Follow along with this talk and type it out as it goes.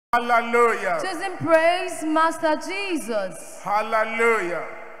Hallelujah. Choosing praise, Master Jesus. Hallelujah.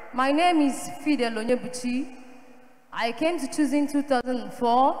 My name is Fidel Onyebuchi. I came to Choosing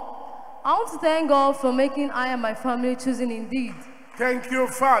 2004. I want to thank God for making I and my family choosing indeed. Thank you,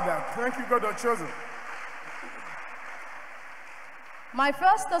 Father. Thank you, God, of chosen. My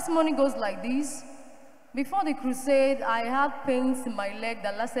first testimony goes like this. Before the crusade, I had pains in my leg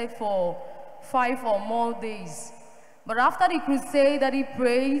that lasted for 5 or more days. But after the crusade that he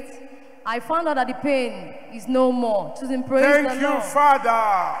prayed, I found out that the pain is no more. Choosing praise the Lord. Thank you,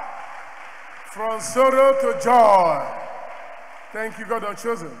 Father. From sorrow to joy. Thank you, God, of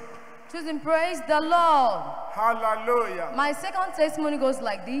chosen. Choosing praise the Lord. Hallelujah. My second testimony goes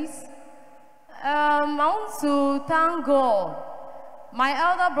like this. I want to thank God. My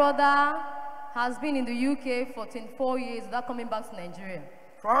elder brother has been in the UK for 24 years without coming back to Nigeria.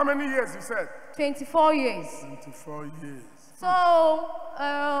 For how many years, you said? 24 years. 24 years. So,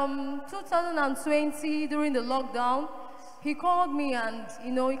 2020, during the lockdown, he called me and,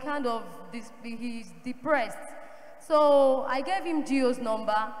 he kind of, he's depressed. So, I gave him Gio's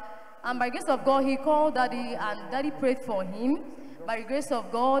number, and by the grace of God, he called Daddy, and Daddy prayed for him. By the grace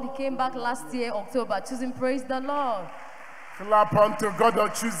of God, he came back last year, October, choosing praise the Lord. Clap unto God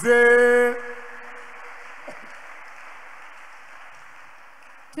of choosing.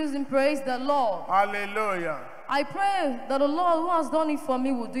 Choosing praise the Lord. Hallelujah. I pray that the Lord who has done it for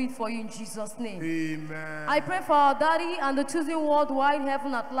me will do it for you in Jesus' name. Amen. I pray for our Daddy and the choosing worldwide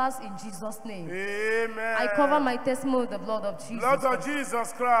heaven at last in Jesus' name. Amen. I cover my testimony with the blood of Jesus. Blood of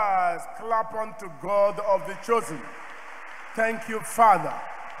Jesus Christ, clap unto God of the chosen. Thank you, Father,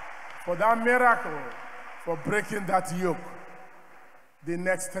 for that miracle, for breaking that yoke. The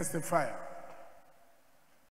next testifier.